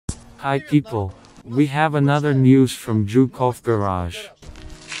Hi people, we have another news from Jukoff Garage.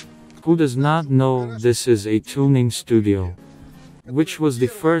 Who does not know this is a tuning studio, which was the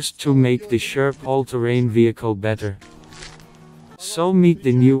first to make the Sherp all-terrain vehicle better. So meet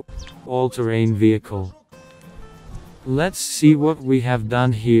the new all-terrain vehicle. Let's see what we have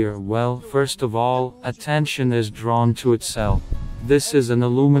done here. Well, first of all, attention is drawn to itself. This is an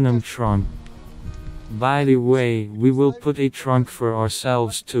aluminum trunk. By the way, we will put a trunk for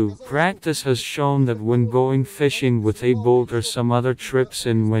ourselves too. Practice has shown that when going fishing with a boat or some other trips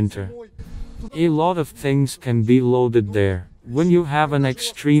in winter, a lot of things can be loaded there. When you have an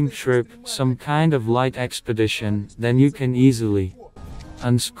extreme trip, some kind of light expedition, then you can easily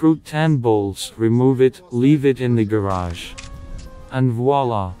unscrew 10 bolts, remove it, leave it in the garage. And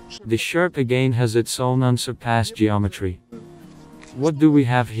voila! The Sherp again has its own unsurpassed geometry. What do we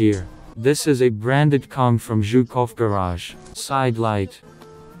have here? This is a branded Kong from Jukoff Garage. Side light.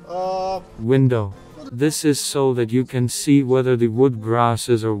 Window. This is so that you can see whether the wood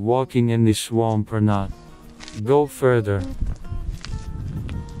grasses are walking in the swamp or not. Go further.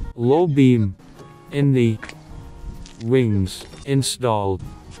 Low beam. In the wings. Installed.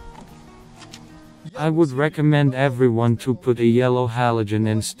 I would recommend everyone to put a yellow halogen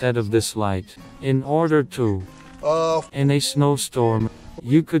instead of this light, in order to, in a snowstorm,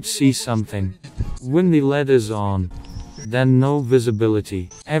 you could see something. When the LED is on, then no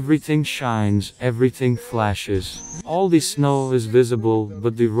visibility. Everything shines, everything flashes. All the snow is visible,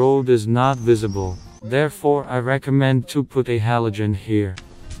 but the road is not visible. Therefore, I recommend to put a halogen here.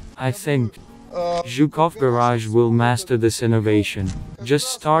 I think Jukoff Garage will master this innovation. Just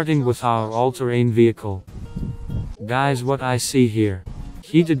starting with our all-terrain vehicle. Guys, what I see here.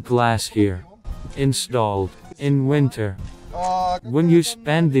 Heated glass here. Installed. In winter. When you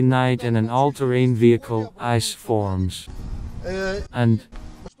spend the night in an all-terrain vehicle, ice forms. And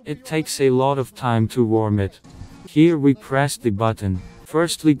it takes a lot of time to warm it. Here we press the button.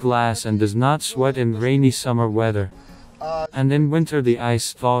 Firstly, glass and does not sweat in rainy summer weather. And in winter the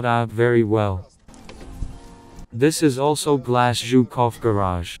ice thawed out very well. This is also glass Jukoff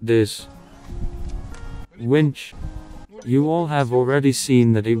Garage. This winch. You all have already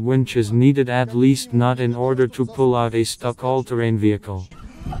seen that a winch is needed, at least not in order to pull out a stuck all-terrain vehicle,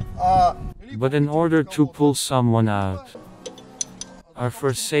 but in order to pull someone out, or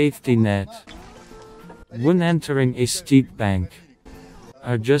for safety net, when entering a steep bank,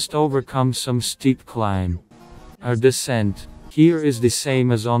 or just overcome some steep climb, or descent. Here is the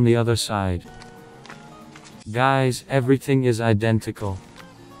same as on the other side. Guys, everything is identical.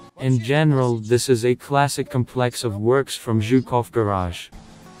 In general, this is a classic complex of works from Jukoff Garage.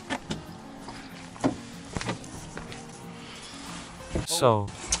 So,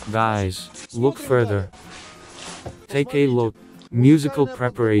 guys, look further. Take a look. Musical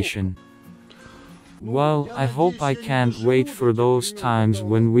preparation. Well, I hope I can't wait for those times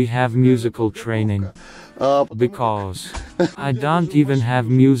when we have musical training. Because I don't even have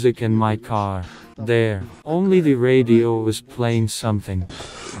music in my car. There, only the radio is playing something.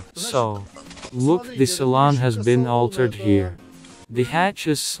 So, look, the salon has been altered here. The hatch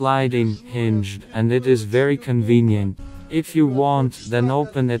is sliding, hinged, and it is very convenient. If you want, then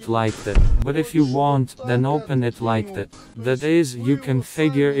open it like that. But if you want, then open it like that. That is, you can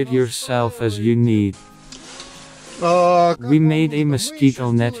figure it yourself as you need. We made a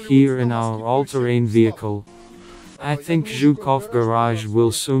mosquito net here in our all-terrain vehicle. I think Jukoff Garage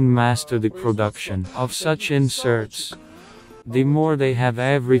will soon master the production of such inserts. The more they have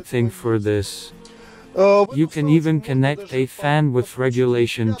everything for this. You can even connect a fan with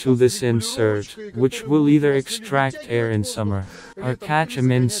regulation to this insert, which will either extract air in summer, or catch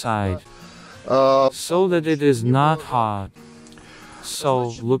them inside, so that it is not hot. So,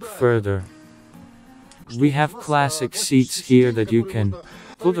 look further. We have classic seats here that you can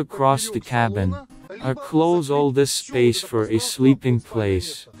put across the cabin, or close all this space for a sleeping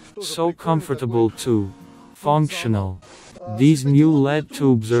place. So comfortable too. Functional. These new LED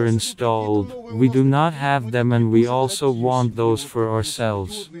tubes are installed. We do not have them and we also want those for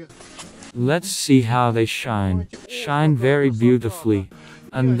ourselves. Let's see how they shine. Shine very beautifully.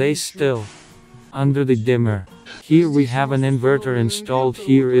 And they still. Under the dimmer. Here we have an inverter installed.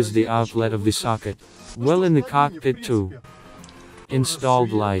 Here is the outlet of the socket. Well, in the cockpit too.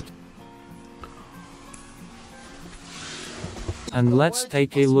 Installed light. And let's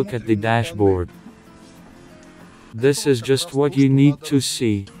take a look at the dashboard. This is just what you need to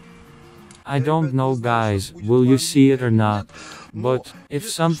see. I don't know, guys, will you see it or not? But, if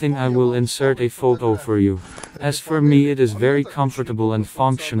something, I will insert a photo for you. As for me, it is very comfortable and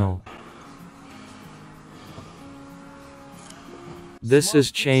functional. This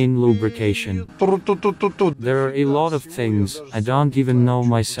is chain lubrication. There are a lot of things I don't even know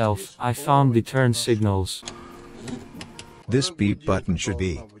myself. I found the turn signals. This beep button should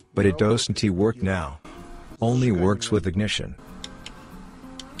be, but it doesn't work now. Only works with ignition.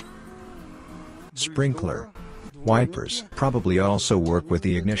 Sprinkler. Wipers probably also work with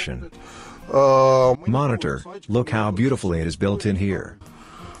the ignition. Monitor, look how beautifully it is built in here.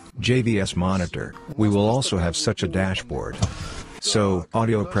 JVS monitor, we will also have such a dashboard. So,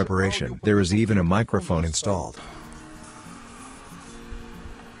 audio preparation, there is even a microphone installed.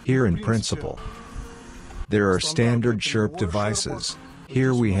 Here in principle, there are standard Sherp devices.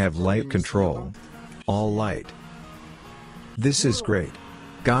 Here we have light control. All light. This is great.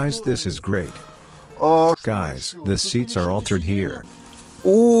 Guys, this is great. Guys, the seats are altered here.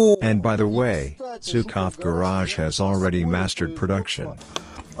 And by the way, Jukoff Garage has already mastered production.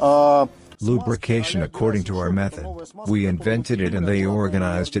 Lubrication according to our method. We invented it and they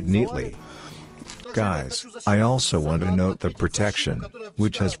organized it neatly. Guys, I also want to note the protection,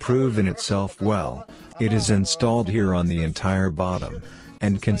 which has proven itself well. It is installed here on the entire bottom,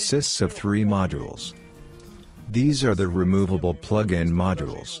 and consists of 3 modules. These are the removable plug-in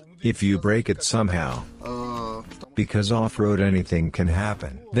modules. If you break it somehow, because off-road anything can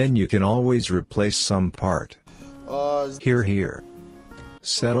happen, then you can always replace some part. Here.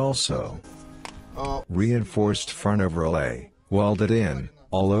 Set also. Reinforced front overlay, welded in,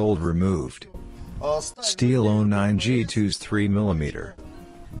 all old removed. Steel 09G2's 3mm.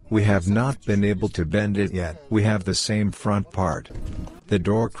 We have not been able to bend it yet. We have the same front part. The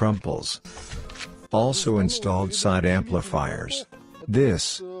door crumples. Also installed side amplifiers.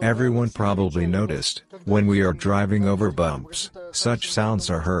 This, everyone probably noticed, when we are driving over bumps, such sounds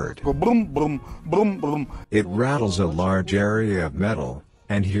are heard. It rattles a large area of metal,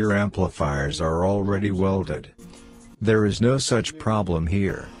 and here amplifiers are already welded. There is no such problem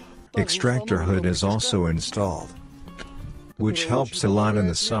here. Extractor hood is also installed, which helps a lot in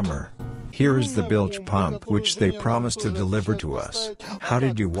the summer. Here is the bilge pump which they promised to deliver to us. How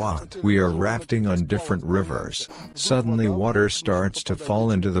did you want? We are rafting on different rivers. Suddenly water starts to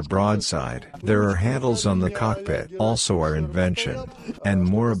fall into the broadside. There are handles on the cockpit, also our invention. And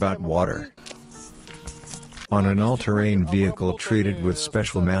more about water. On an all-terrain vehicle treated with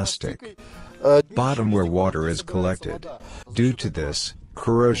special mastic bottom where water is collected. Due to this,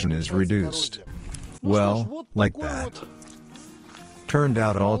 corrosion is reduced. Well, like that. Turned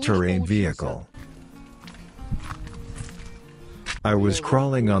out all-terrain vehicle. I was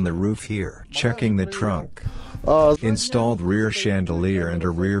crawling on the roof here, checking the trunk. Installed rear chandelier and a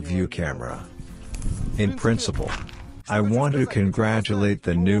rear view camera. In principle, I want to congratulate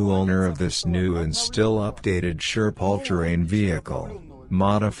the new owner of this new and still updated Sherp all-terrain vehicle,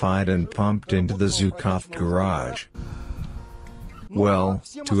 modified and pumped into the Jukoff Garage. Well,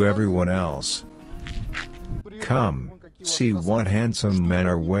 to everyone else, come. See what handsome men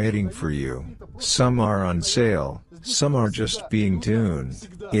are waiting for you. Some are on sale, some are just being tuned.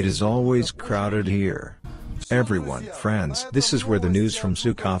 It is always crowded here. Everyone, friends, this is where the news from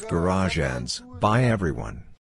Jukoff Garage ends. Bye everyone.